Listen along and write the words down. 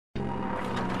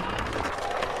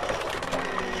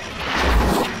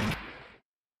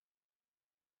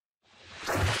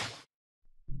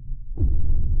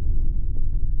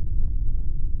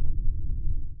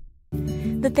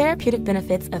The therapeutic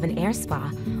benefits of an air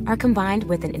spa are combined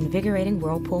with an invigorating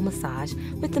whirlpool massage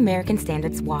with American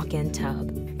Standard's walk-in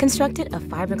tub. Constructed of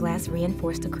fiberglass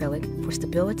reinforced acrylic for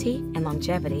stability and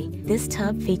longevity, this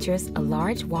tub features a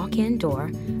large walk-in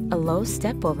door, a low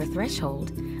step-over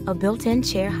threshold, a built-in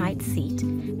chair height seat,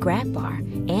 grab bar,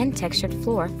 and textured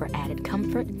floor for added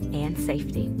comfort and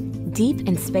safety. Deep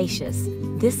and spacious,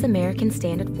 this American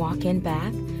Standard walk-in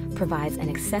bath provides an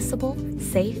accessible,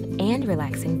 safe, and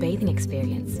relaxing bathing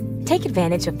experience. Take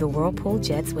advantage of the whirlpool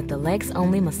jets with the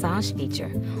legs-only massage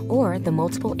feature or the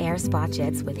multiple air spa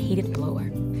jets with heated blower.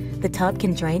 The tub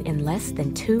can drain in less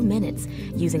than 2 minutes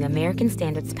using American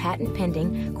Standard's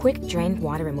patent-pending quick drain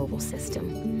water removal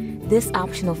system. This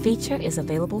optional feature is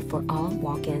available for all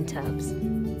walk-in tubs.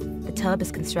 The tub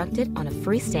is constructed on a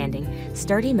freestanding,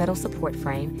 sturdy metal support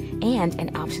frame, and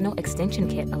an optional extension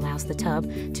kit allows the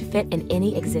tub to fit in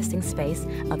any existing space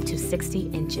up to 60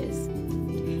 inches.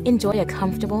 Enjoy a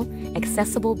comfortable,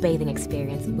 accessible bathing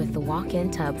experience with the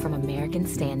walk-in tub from American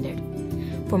Standard.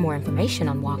 For more information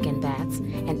on walk-in baths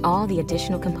and all the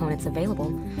additional components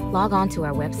available, log on to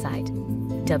our website,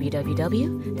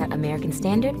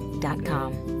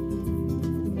 www.americanstandard.com.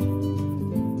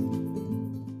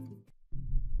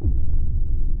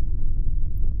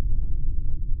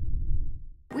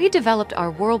 We developed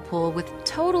our whirlpool with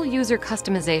total user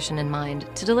customization in mind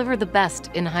to deliver the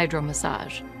best in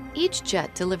hydromassage. Each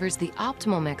jet delivers the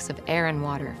optimal mix of air and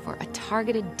water for a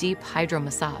targeted deep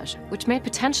hydromassage, which may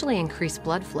potentially increase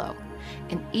blood flow.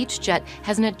 And each jet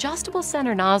has an adjustable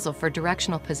center nozzle for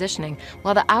directional positioning,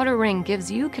 while the outer ring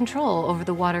gives you control over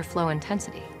the water flow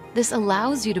intensity. This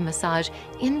allows you to massage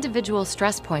individual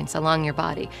stress points along your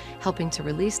body, helping to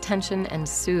release tension and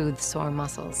soothe sore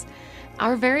muscles.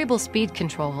 Our variable speed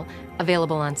control,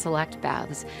 available on select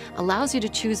baths, allows you to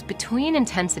choose between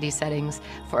intensity settings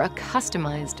for a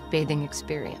customized bathing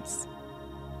experience.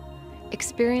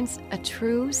 Experience a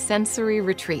true sensory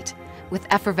retreat with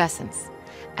effervescence.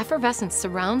 Effervescence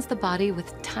surrounds the body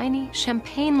with tiny,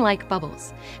 champagne-like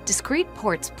bubbles. Discrete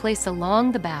ports placed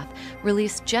along the bath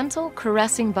release gentle,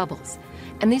 caressing bubbles,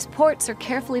 and these ports are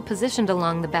carefully positioned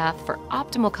along the bath for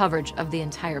optimal coverage of the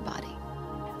entire body.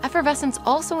 Effervescence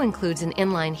also includes an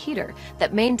inline heater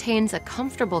that maintains a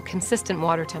comfortable, consistent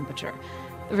water temperature.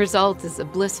 The result is a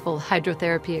blissful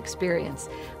hydrotherapy experience,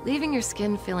 leaving your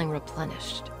skin feeling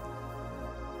replenished.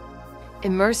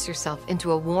 Immerse yourself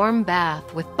into a warm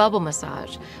bath with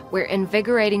BubbleMassage, where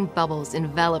invigorating bubbles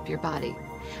envelop your body.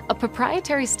 A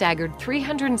proprietary staggered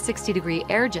 360-degree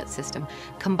air jet system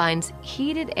combines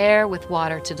heated air with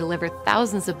water to deliver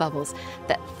thousands of bubbles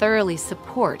that thoroughly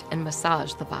support and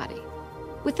massage the body.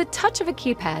 With the touch of a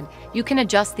keypad, you can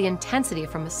adjust the intensity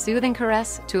from a soothing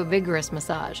caress to a vigorous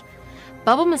massage.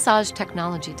 BubbleMassage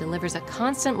technology delivers a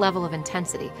constant level of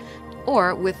intensity,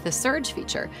 or with the surge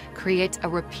feature, creates a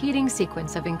repeating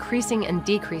sequence of increasing and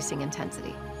decreasing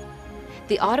intensity.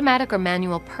 The automatic or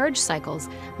manual purge cycles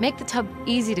make the tub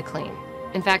easy to clean.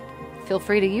 In fact, feel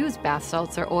free to use bath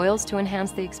salts or oils to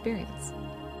enhance the experience.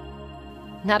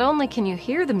 Not only can you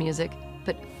hear the music,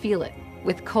 but feel it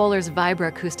with KOHLER's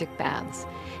vibroacoustic baths.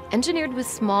 Engineered with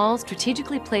small,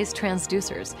 strategically placed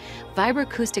transducers,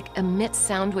 vibroacoustic emits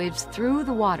sound waves through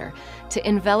the water to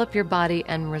envelop your body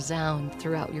and resound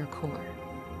throughout your core.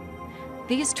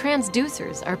 These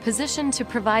transducers are positioned to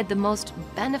provide the most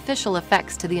beneficial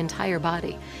effects to the entire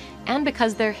body. And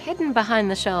because they're hidden behind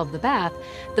the shell of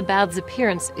the bath's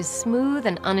appearance is smooth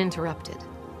and uninterrupted.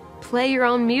 Play your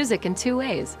own music in 2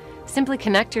 ways. Simply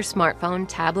connect your smartphone,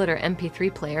 tablet, or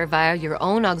MP3 player via your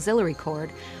own auxiliary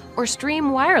cord, or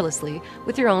stream wirelessly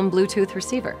with your own Bluetooth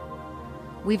receiver.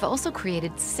 We've also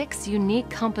created 6 unique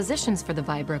compositions for the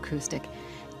vibroacoustic.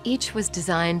 Each was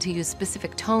designed to use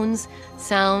specific tones,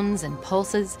 sounds, and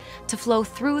pulses to flow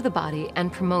through the body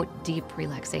and promote deep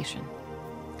relaxation.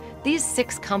 These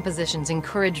 6 compositions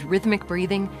encourage rhythmic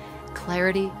breathing,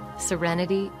 clarity,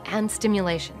 serenity, and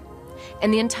stimulation.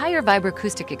 And the entire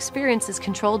vibroacoustic experience is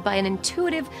controlled by an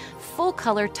intuitive,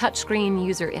 full-color touchscreen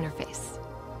user interface.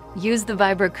 Use the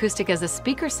vibroacoustic as a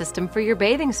speaker system for your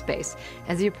bathing space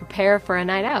as you prepare for a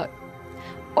night out.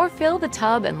 Or fill the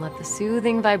tub and let the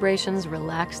soothing vibrations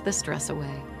relax the stress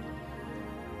away.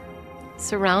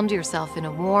 Surround yourself in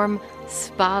a warm,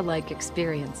 spa-like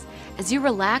experience as you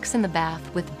relax in the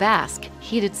bath with Bask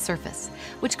heated surface,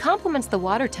 which complements the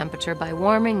water temperature by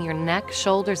warming your neck,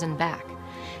 shoulders, and back.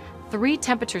 3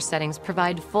 temperature settings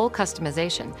provide full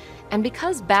customization, and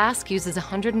because Bask uses a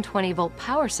 120-volt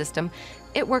power system,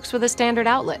 it works with a standard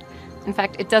outlet. In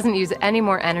fact, it doesn't use any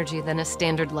more energy than a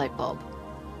standard light bulb.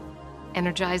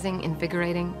 Energizing,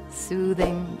 invigorating,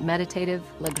 soothing, meditative,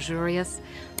 luxurious.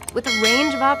 With a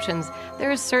range of options,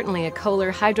 there is certainly a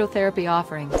KOHLER hydrotherapy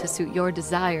offering to suit your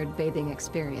desired bathing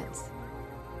experience.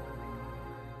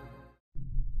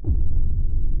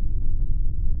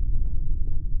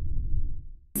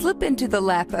 Slip into the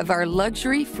lap of our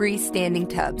luxury freestanding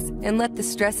tubs and let the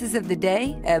stresses of the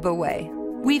day ebb away.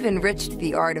 We've enriched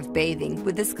the art of bathing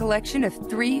with this collection of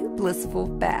 3 blissful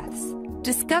baths.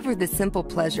 Discover the simple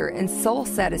pleasure and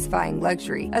soul-satisfying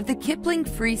luxury of the Kipling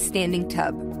freestanding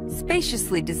tub,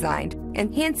 spaciously designed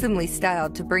and handsomely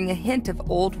styled to bring a hint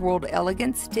of old-world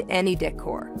elegance to any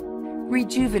decor.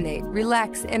 Rejuvenate,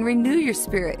 relax, and renew your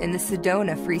spirit in the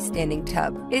Sedona freestanding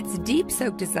tub. Its deep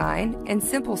soak design and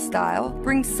simple style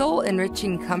bring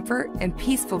soul-enriching comfort and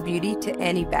peaceful beauty to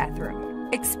any bathroom.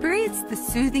 Experience the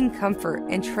soothing comfort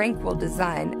and tranquil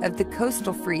design of the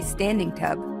Coastal freestanding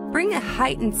tub. Bring a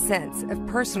heightened sense of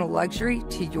personal luxury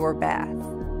to your bath.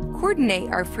 Coordinate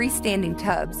our freestanding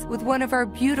tubs with one of our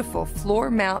beautiful floor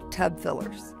mount tub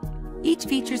fillers. Each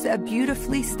features a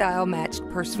beautifully style-matched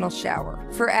personal shower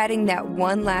for adding that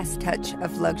one last touch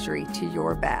of luxury to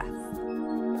your bath.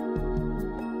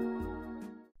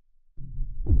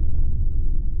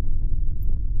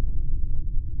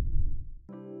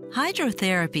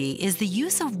 Hydrotherapy is the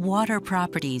use of water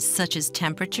properties such as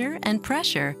temperature and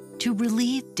pressure to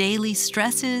relieve daily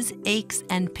stresses, aches,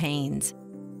 and pains,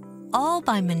 all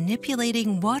by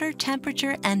manipulating water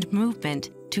temperature and movement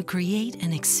to create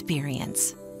an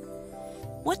experience.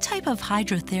 What type of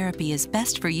hydrotherapy is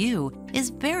best for you is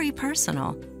very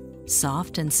personal,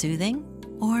 soft and soothing,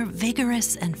 or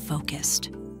vigorous and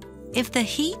focused. If the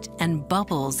heat and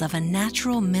bubbles of a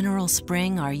natural mineral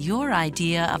spring are your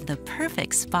idea of the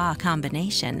perfect spa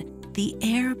combination, the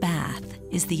air bath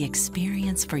is the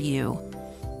experience for you.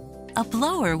 A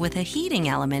blower with a heating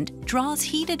element draws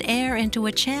heated air into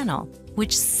a channel,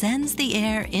 which sends the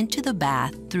air into the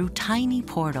bath through tiny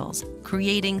portals,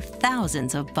 creating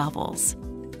thousands of bubbles.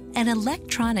 An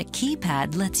electronic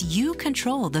keypad lets you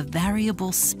control the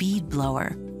variable speed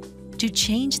blower to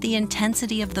change the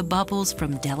intensity of the bubbles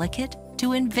from delicate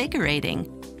to invigorating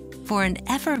for an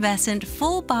effervescent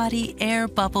full-body air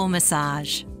bubble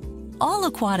massage. All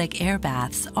Aquatic air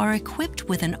baths are equipped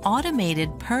with an automated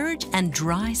purge and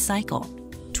dry cycle.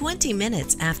 20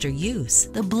 minutes after use,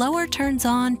 the blower turns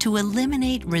on to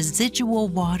eliminate residual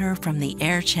water from the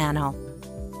air channel.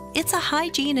 It's a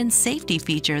hygiene and safety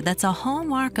feature that's a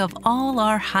hallmark of all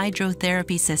our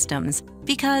hydrotherapy systems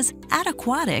because at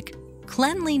Aquatic,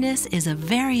 cleanliness is a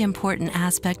very important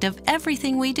aspect of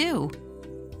everything we do.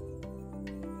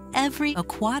 Every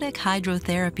Aquatic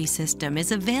hydrotherapy system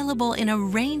is available in a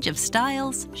range of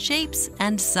styles, shapes,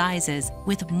 and sizes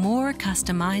with more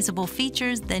customizable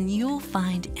features than you'll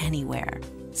find anywhere.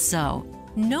 So,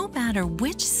 no matter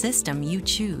which system you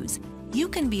choose, you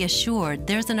can be assured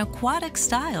there's an Aquatic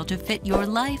style to fit your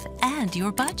life and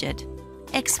your budget.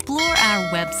 Explore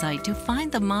our website to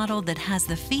find the model that has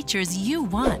the features you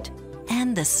want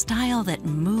and the style that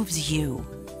moves you.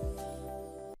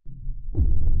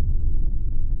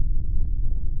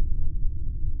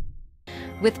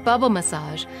 With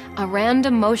BubbleMassage, a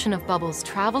random motion of bubbles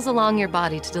travels along your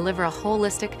body to deliver a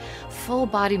holistic,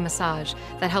 full-body massage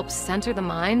that helps center the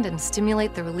mind and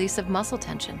stimulate the release of muscle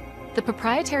tension. The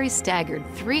proprietary staggered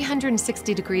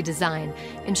 360-degree design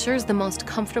ensures the most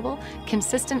comfortable,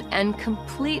 consistent, and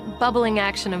complete bubbling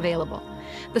action available.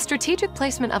 The strategic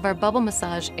placement of our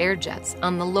BubbleMassage air jets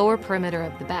on the lower perimeter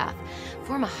of the bath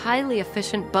form a highly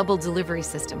efficient bubble delivery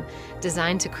system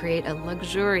designed to create a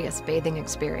luxurious bathing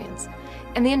experience.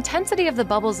 And the intensity of the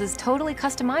bubbles is totally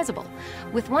customizable.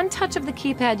 With one touch of the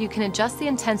keypad, you can adjust the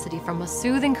intensity from a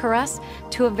soothing caress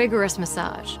to a vigorous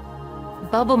massage.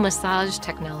 BubbleMassage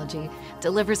technology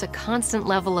delivers a constant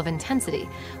level of intensity,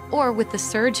 or with the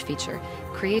surge feature,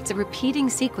 creates a repeating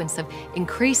sequence of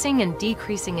increasing and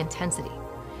decreasing intensity.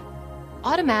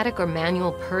 Automatic or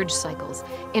manual purge cycles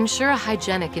ensure a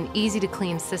hygienic and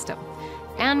easy-to-clean system.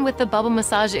 And with the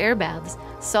BubbleMassage air baths,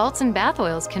 salts and bath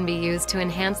oils can be used to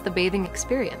enhance the bathing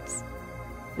experience.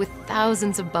 With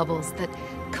thousands of bubbles that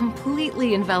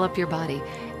completely envelop your body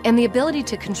and the ability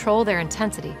to control their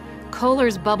intensity,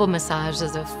 KOHLER's BubbleMassage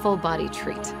is a full-body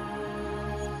treat.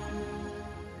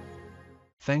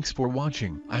 Thanks for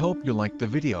watching. I hope you liked the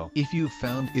video. If you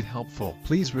found it helpful,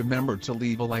 please remember to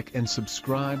leave a like and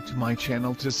subscribe to my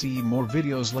channel to see more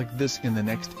videos like this in the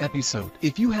next episode.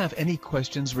 If you have any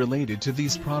questions related to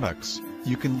these products,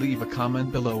 you can leave a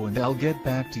comment below and I'll get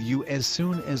back to you as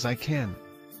soon as I can.